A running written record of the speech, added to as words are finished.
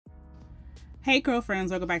Hey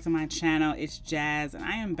girlfriends, welcome back to my channel. It's Jazz and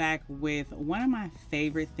I am back with one of my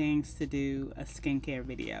favorite things to do, a skincare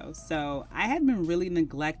video. So I had been really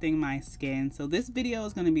neglecting my skin, so this video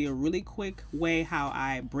is going to be a really quick way how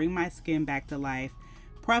I bring my skin back to life,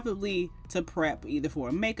 preferably to prep either for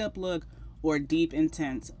a makeup look or deep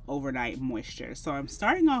intense overnight moisture. So I'm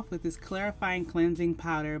starting off with this clarifying cleansing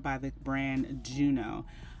powder by the brand Juno.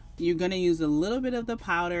 You're going to use a little bit of the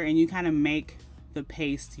powder and you kind of make the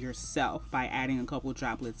paste yourself by adding a couple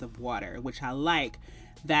droplets of water, which I like.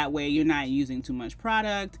 That way you're not using too much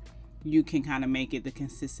product. You can kind of make it the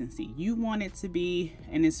consistency you want it to be,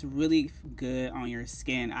 and it's really good on your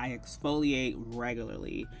skin. I exfoliate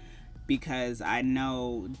regularly because I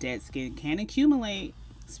know dead skin can accumulate,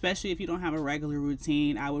 especially if you don't have a regular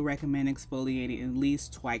routine. I would recommend exfoliating at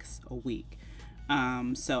least twice a week.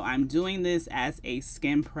 So I'm doing this as a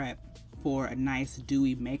skin prep for a nice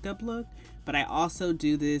dewy makeup look, but I also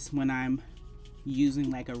do this when I'm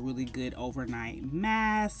using like a really good overnight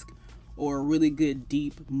mask or a really good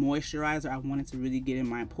deep moisturizer. I want it to really get in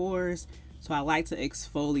my pores, so I like to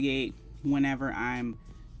exfoliate whenever I'm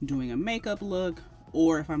doing a makeup look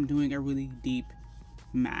or if I'm doing a really deep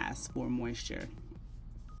mask for moisture.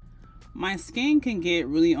 My skin can get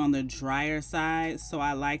really on the drier side, so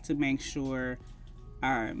I like to make sure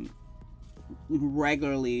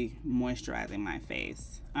regularly moisturizing my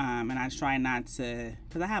face, and I try not to,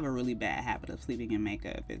 because I have a really bad habit of sleeping in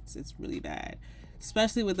makeup. It's really bad,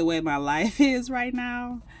 especially with the way my life is right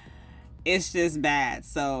now. It's just bad.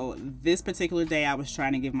 So this particular day I was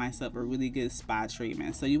trying to give myself a really good spot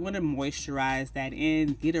treatment. So you want to moisturize that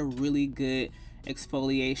in, get a really good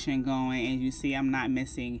exfoliation going, and you see I'm not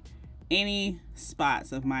missing any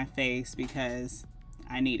spots of my face because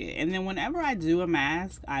I need it. And then whenever I do a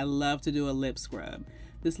mask, I love to do a lip scrub.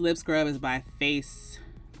 This lip scrub is by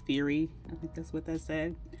FaceTheory. I think that's what that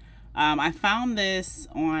said. I found this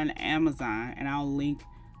on Amazon and I'll link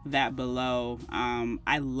that below.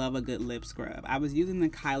 I love a good lip scrub. I was using the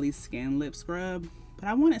Kelis skin lip scrub, but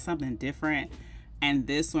I wanted something different. And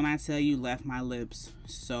this, when I tell you, left my lips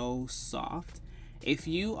so soft. If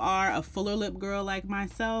you are a fuller lip girl like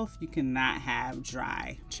myself, you cannot have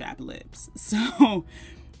dry, chapped lips. So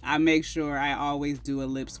I make sure I always do a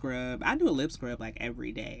lip scrub. I do a lip scrub like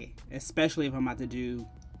every day, especially if I'm about to do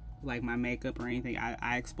like my makeup or anything.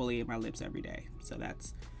 I exfoliate my lips every day. So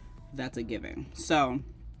that's a given. So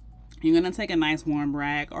you're gonna take a nice warm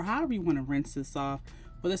rag or however you want to rinse this off.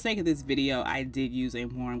 For the sake of this video, I did use a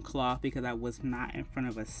warm cloth because I was not in front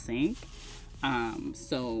of a sink.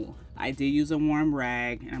 So I did use a warm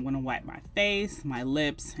rag, and I'm going to wipe my face, my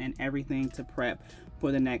lips, and everything to prep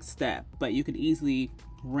for the next step. But you could easily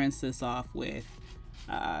rinse this off with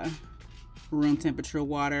room temperature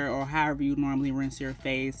water or however you normally rinse your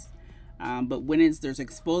face. But when there's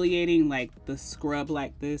exfoliating, like the scrub,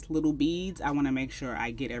 like this little beads, I want to make sure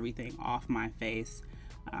I get everything off my face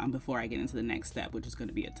before I get into the next step, which is going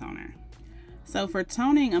to be a toner. So for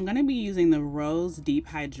toning, I'm going to be using the Rose Deep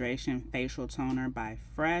Hydration Facial Toner by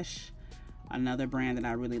Fresh, another brand that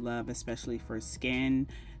I really love, especially for skin.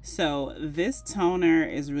 So this toner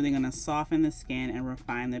is really going to soften the skin and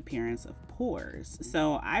refine the appearance of pores.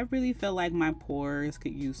 So I really feel like my pores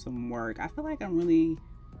could use some work. I feel like I'm really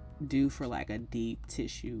due for like a deep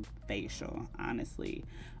tissue facial, honestly.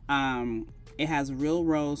 It has real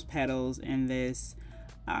rose petals in this.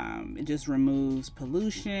 It just removes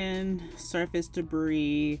pollution, surface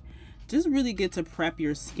debris, just really good to prep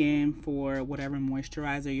your skin for whatever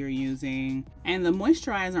moisturizer you're using. And the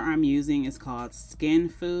moisturizer I'm using is called Skin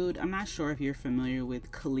Food. I'm not sure if you're familiar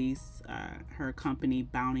with Kelis, her company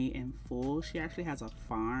Bounty in Full. She actually has a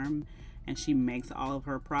farm and she makes all of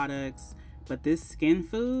her products. But this Skin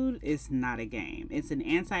Food is not a game. It's an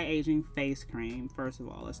anti-aging face cream. First of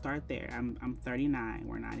all, let's start there. I'm 39.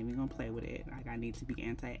 We're not even gonna play with it. Like, I need to be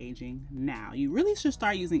anti-aging now. You really should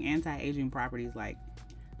start using anti-aging properties like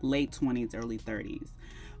late 20s, early 30s.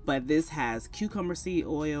 But this has cucumber seed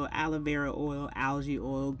oil, aloe vera oil, algae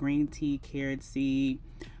oil, green tea, carrot seed,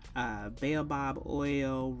 baobab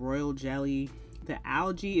oil, royal jelly. The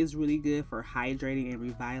algae is really good for hydrating and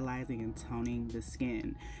revitalizing and toning the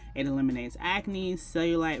skin. It eliminates acne,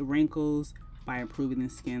 cellulite, wrinkles by improving the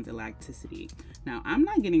skin's elasticity. Now, I'm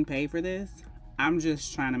not getting paid for this. I'm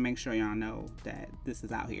just trying to make sure y'all know that this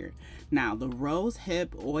is out here. Now, the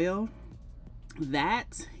Rosehip oil,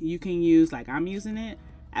 that you can use, like I'm using it,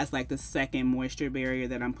 as like the second moisture barrier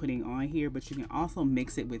that I'm putting on here, but you can also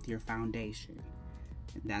mix it with your foundation.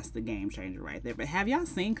 That's the game changer right there. But have y'all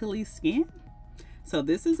seen Kelis skin? So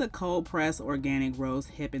this is a cold pressed organic rose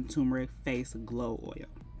hip and turmeric face glow oil.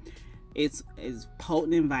 It's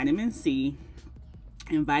potent in vitamin C.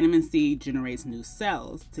 And vitamin C generates new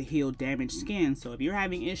cells to heal damaged skin. So if you're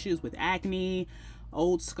having issues with acne,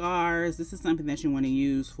 old scars, this is something that you want to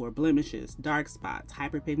use for blemishes, dark spots,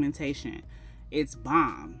 hyperpigmentation. It's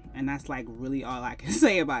bomb. And that's like really all I can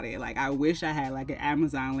say about it. Like, I wish I had like an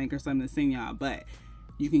Amazon link or something to send y'all, but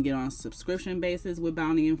you can get on a subscription basis with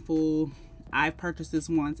Bounty in Full. I've purchased this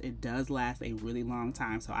once. It does last a really long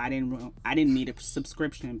time. So I didn't need a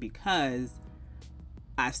subscription because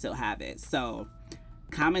I still have it. So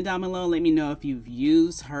comment down below, let me know if you've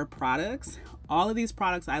used her products. All of these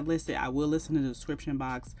products I listed, I will list in the description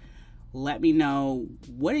box. Let me know,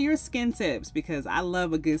 what are your skin tips? Because I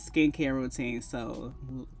love a good skincare routine, so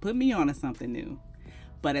put me on to something new.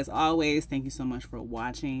 But as always, thank you so much for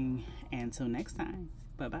watching. Until next time,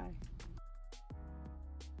 bye-bye.